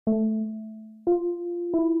We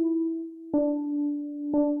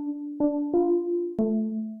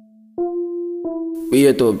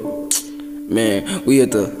at the, man, we at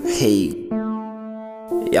the, hey.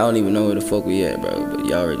 Y'all don't even know where the fuck we at, bro, but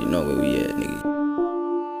y'all already know where we at, nigga.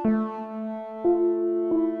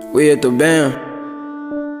 We at the BAM.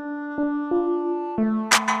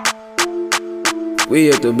 We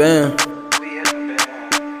at the BAM.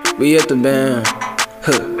 We at the BAM.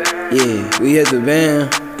 Huh. Yeah, we at the BAM.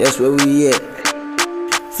 That's where we at.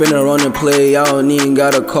 Finna run and play, I don't even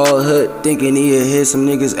gotta call Hut. Thinking he'd hit some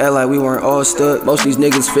niggas, act like we weren't all stuck. Most these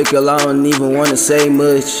niggas fickle, I don't even wanna say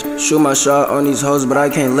much. Shoot my shot on these hoes, but I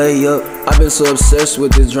can't lay up. I've been so obsessed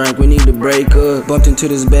with this drink, we need to break up. Bumped into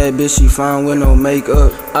this bad bitch, she fine with no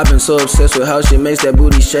makeup. I've been so obsessed with how she makes that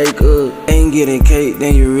booty shake up. Ain't getting cake,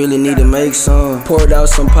 then you really need to make some. Poured out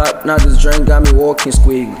some pop, now this drink got me walking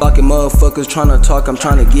squeak. Blocking motherfuckers tryna talk, I'm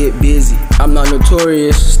tryna get busy. I'm not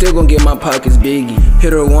notorious, still gon' get my pockets biggie.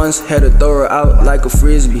 Hit her once, had to throw her out like a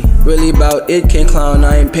frisbee. Really about it, can't clown,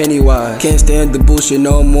 I ain't Pennywise. Can't stand the bullshit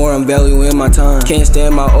no more, I'm valuing my time. Can't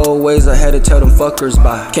stand my old ways, I had to tell them fuckers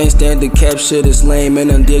bye. Can't stand the cap shit, it's lame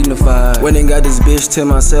and undignified. When I got this bitch to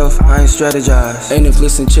myself, I ain't strategize. Ain't if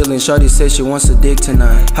listen chillin', shawty said she wants a dick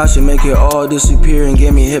tonight. How she make it all disappear and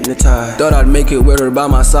get me hypnotized. Thought I'd make it with her by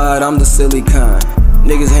my side, I'm the silly kind.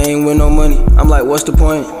 Niggas hang with no money, I'm like what's the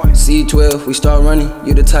point? C12, we start running,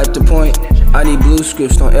 you the type to point. I need blue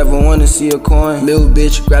scripts, don't ever wanna see a coin. Little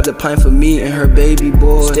bitch, grab the pint for me and her baby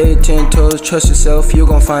boy. Stay 10 toes, trust yourself, you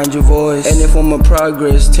gon' find your voice. And if I'm a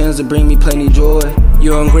progress, tends to bring me plenty joy.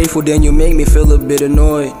 You're ungrateful, then you make me feel a bit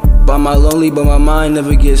annoyed. By my lonely, but my mind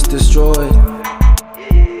never gets destroyed.